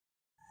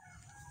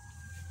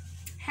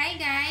Hi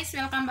guys!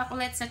 Welcome back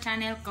ulit sa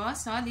channel ko.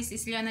 So, this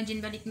is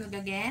Leonagene Balicnog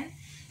again.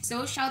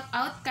 So, shout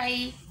out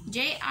kay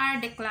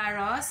JR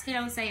Declaros.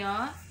 Hello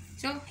sa'yo.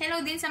 So,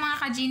 hello din sa mga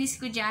kajinis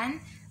ko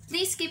dyan.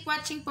 Please keep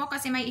watching po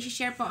kasi may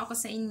isi-share po ako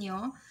sa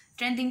inyo.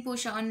 Trending po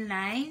siya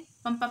online.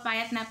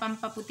 Pampapayat na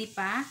pampaputi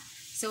pa.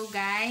 So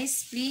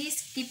guys,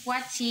 please keep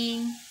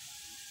watching.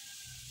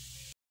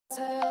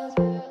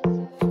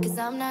 Cause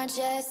I'm not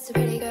just a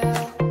pretty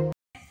girl.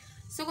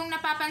 So, kung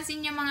napapansin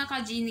nyo mga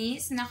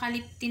kajinis,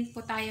 nakalip tint po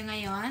tayo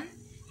ngayon.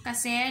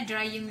 Kasi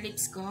dry yung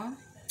lips ko.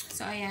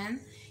 So, ayan.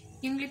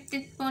 Yung lip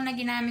tint po na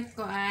ginamit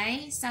ko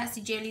ay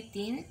Sassy Jelly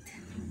Tint.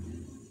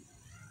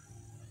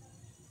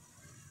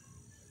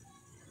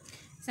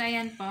 So,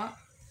 ayan po.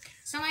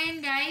 So, ngayon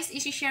guys,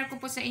 isi-share ko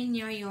po sa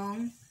inyo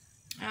yung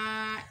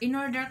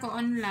in-order ko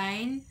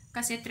online.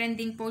 Kasi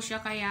trending po siya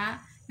kaya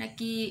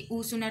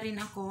nakiuso na rin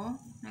ako.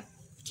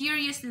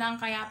 Curious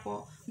lang kaya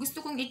po.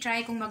 Gusto kong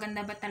i-try kung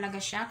maganda ba talaga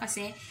siya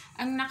kasi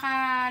ang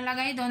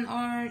nakalagay doon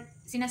or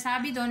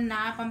sinasabi doon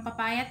na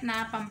pampapayat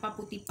na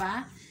pampaputi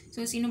pa.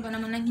 So, sino ba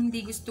naman ang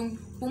hindi gustong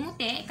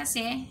pumuti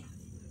kasi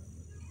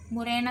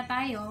morena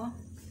tayo.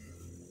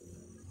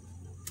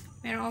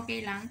 Pero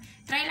okay lang.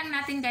 Try lang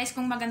natin guys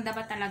kung maganda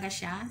ba talaga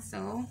siya.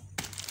 So,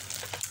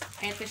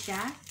 eto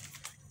siya.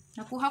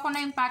 Nakuha ko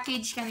na yung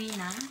package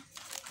kanina.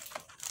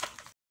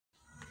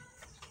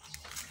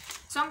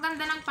 So, ang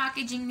ganda ng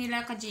packaging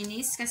nila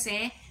kajinis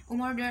kasi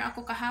umorder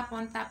ako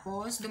kahapon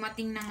tapos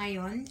dumating na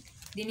ngayon.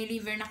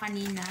 Dineliver na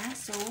kanina.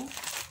 So,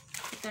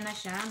 ito na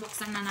siya.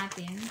 Buksan na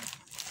natin.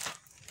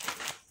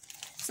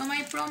 So,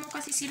 may promo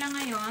kasi sila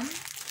ngayon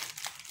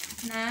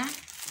na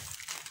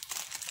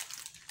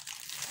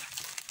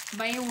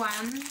buy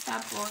one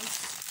tapos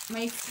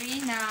may free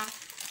na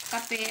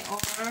kape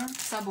or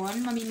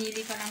sabon.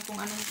 Mamimili ka lang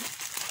kung anong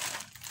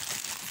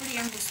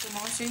free ang gusto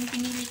mo. So, yung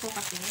pinili ko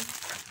kasi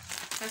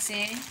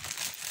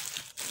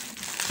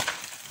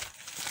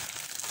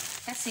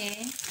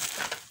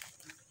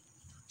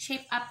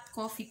shape up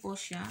coffee po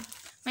siya.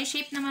 May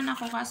shape naman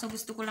ako kaso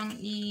gusto ko lang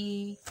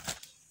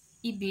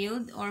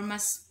i-build or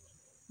mas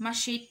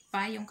shape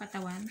pa yung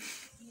katawan.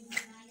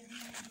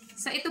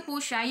 So, ito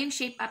po siya, yung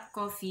shape up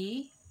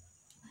coffee.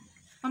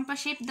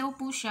 Pampashape daw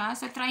po siya.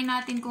 So, try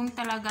natin kung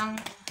talagang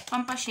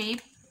pampashape.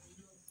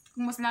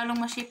 Kung mas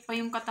lalong ma-shape pa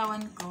yung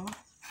katawan ko.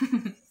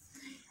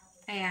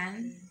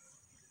 Ayan.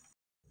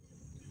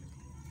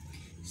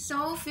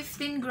 So,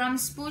 15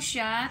 grams po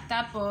siya.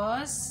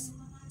 Tapos,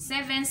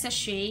 7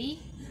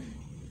 sachet.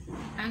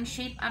 Ang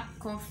shape up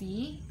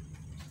coffee.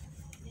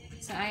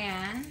 So,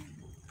 ayan.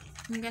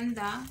 Ang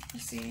ganda.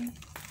 Kasi,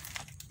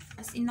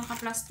 as in,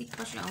 naka-plastic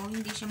pa siya.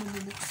 Hindi siya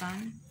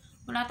mabubuksan.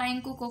 Wala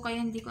tayong kuko,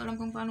 kaya hindi ko alam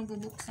kung paano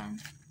bubuksan.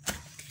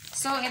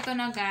 So, ito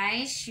na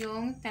guys.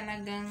 Yung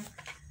talagang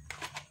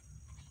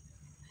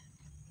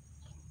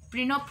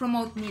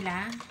promote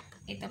nila.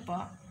 Ito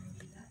po.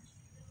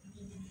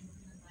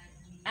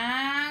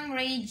 Ang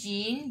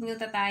Reijin,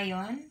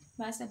 Glutathione.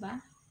 Basa ba?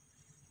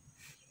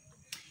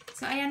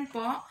 So, ayan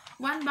po.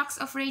 1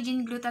 box of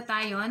Reijin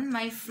Glutathione.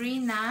 May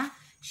free na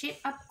shape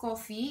up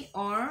coffee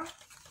or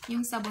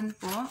yung sabon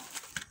po.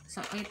 So,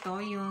 ito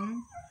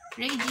yung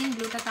Reijin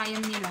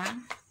Glutathione nila.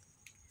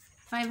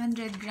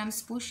 500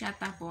 grams po siya.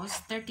 Tapos,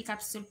 30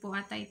 capsule po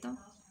ata ito.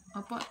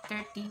 Opo,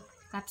 30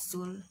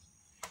 capsule.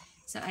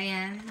 So,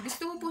 ayan.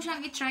 Gusto ko po siyang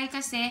i-try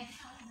kasi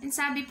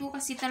sabi po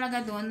kasi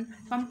talaga doon,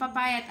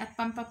 pampapayat at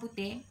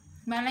pampaputi.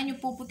 Malay nyo,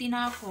 puputi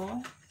na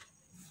ako.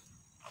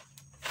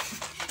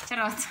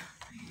 Charot.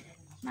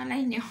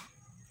 Malay nyo.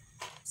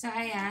 So,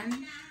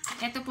 ayan.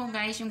 Ito po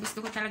guys, yung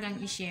gusto ko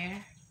talagang i-share.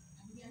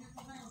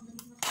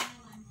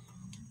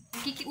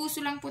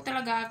 Kikiuso lang po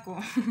talaga ako.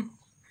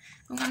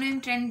 Kung ano yung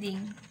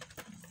trending.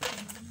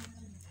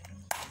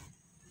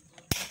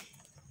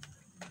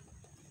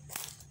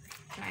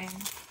 So, ayan.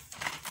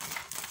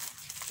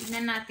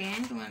 Tignan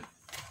natin kung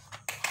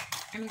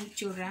anong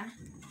itsura.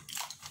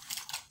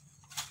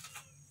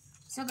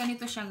 So,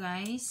 ganito siya,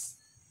 guys.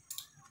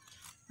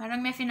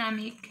 Parang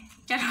mefenamic.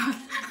 Charot.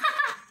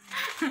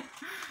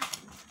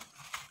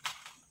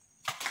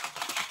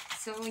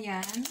 So,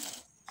 yan.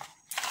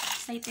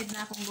 Excited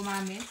na akong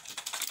gumamit.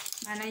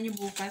 Malay nyo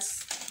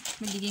bukas,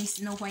 magiging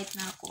Snow White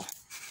na ako.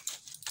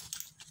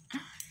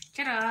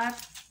 Charot.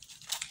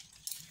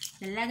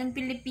 Dalagang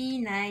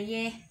Pilipina,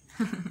 yeah.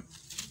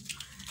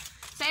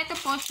 So, ito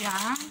po siya.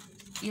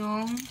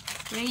 Yung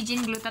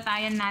Reijin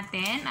Glutathione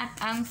natin. At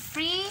ang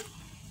free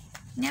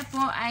niya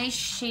po ay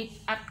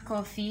shape up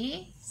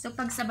coffee. So,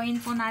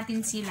 pagsabayin po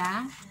natin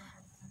sila.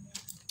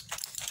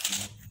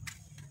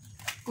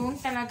 Kung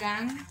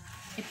talagang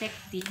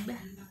effective.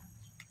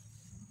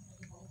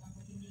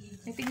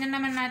 So, tignan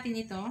naman natin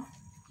ito.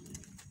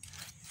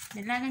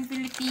 Dalagang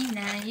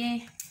Pilipina,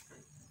 yeah.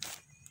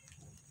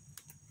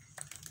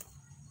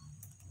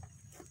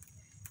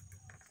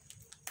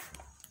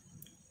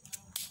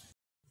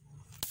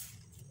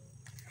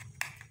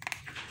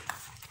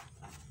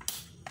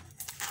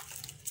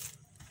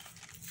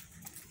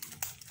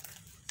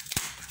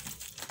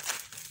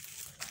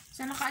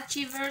 So,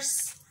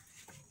 naka-achievers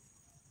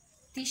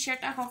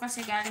Nag-t-shirt ako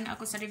kasi galing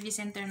ako sa review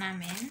center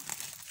namin.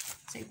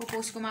 So,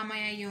 ipopost ko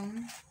mamaya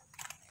yung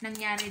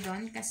nangyari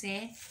doon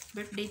kasi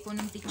birthday po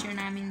ng teacher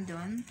namin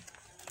doon.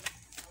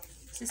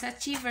 So, sa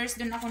Achievers,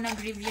 doon ako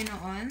nag-review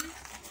noon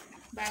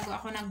bago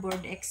ako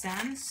nag-board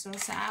exam. So,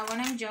 sa awa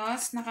ng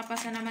Diyos,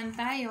 nakapasa naman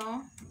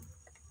tayo.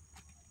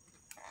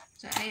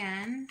 So,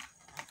 ayan.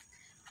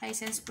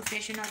 Licensed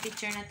professional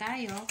teacher na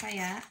tayo.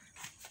 Kaya,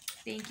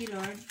 thank you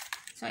Lord.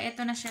 So,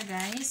 eto na siya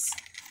guys.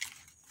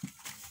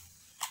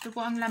 Ito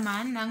po ang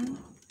laman ng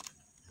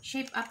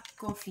Shape Up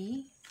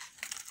Coffee.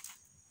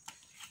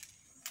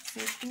 So,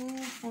 2,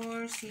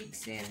 4, 6,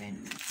 7.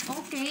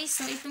 Okay,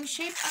 so itong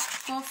Shape Up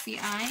Coffee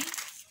ay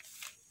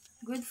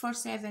good for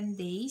 7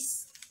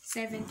 days.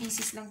 7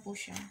 pieces lang po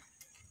siya.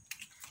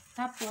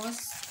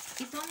 Tapos,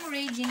 itong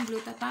Reijin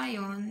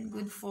Glutathione,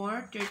 good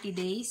for 30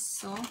 days.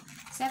 So,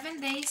 7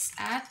 days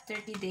at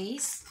 30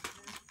 days.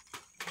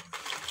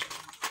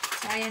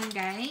 So, ayan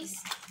guys.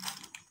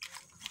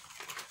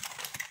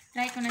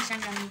 Try ko na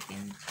siyang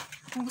gamitin.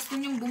 Kung gusto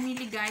nyong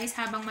bumili guys,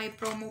 habang may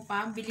promo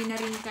pa, bili na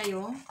rin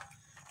kayo.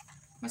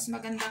 Mas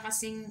maganda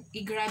kasing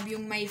i-grab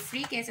yung may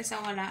free kesa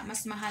sa wala.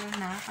 Mas mahal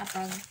na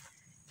kapag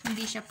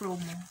hindi siya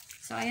promo.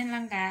 So, ayan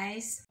lang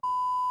guys.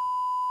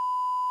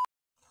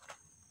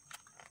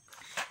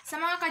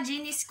 Sa mga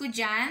ka-genies ko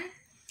dyan,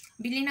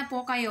 bili na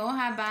po kayo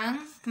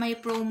habang may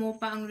promo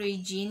pa ang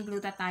Reijin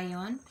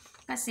Glutathione.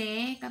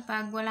 Kasi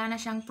kapag wala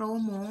na siyang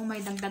promo,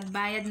 may dagdag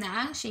bayad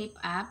na ang Shape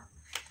Up.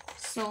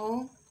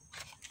 So,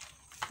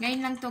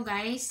 ngayon lang to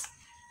guys.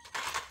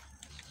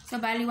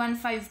 So, bali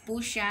 1.5 po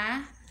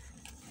siya.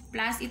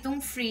 Plus, itong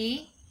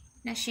free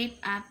na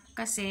Shape Up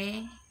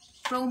kasi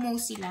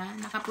promo sila,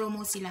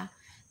 naka-promo sila.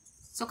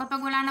 So, kapag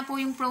wala na po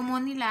yung promo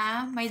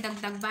nila, may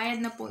dagdag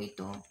bayad na po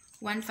ito.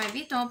 1.5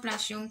 ito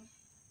plus yung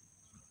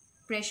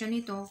presyo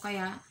nito.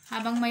 Kaya,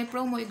 habang may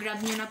promo, i-grab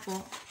nyo na po.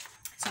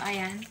 So,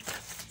 ayan.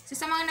 So,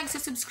 sa mga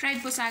nagsusubscribe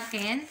po sa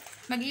akin,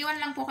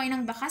 mag-iwan lang po kayo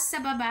ng bakas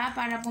sa baba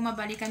para po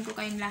mabalikan ko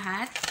kayong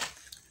lahat.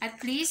 At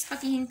please,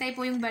 pakihintay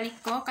po yung balik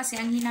ko kasi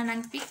ang hina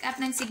ng pick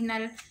up ng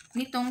signal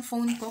nitong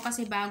phone ko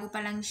kasi bago pa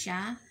lang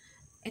siya.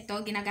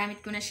 Ito, ginagamit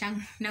ko na siyang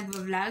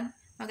nag-vlog.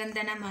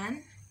 Maganda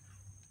naman.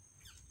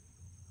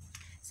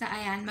 So,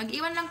 ayan.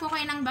 Mag-iwan lang po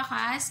kayo ng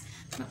bakas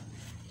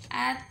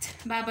at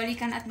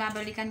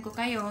babalikan ko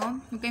kayo.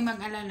 Huwag kayong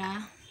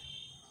mag-alala.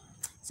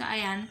 So,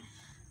 ayan.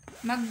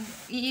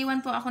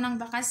 Mag-iiwan po ako ng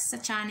bakas sa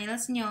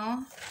channels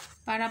nyo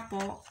para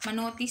po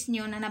manotice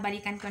nyo na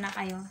nabalikan ko na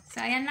kayo.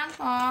 So, ayan lang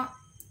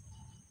po.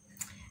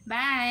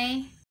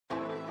 Bye!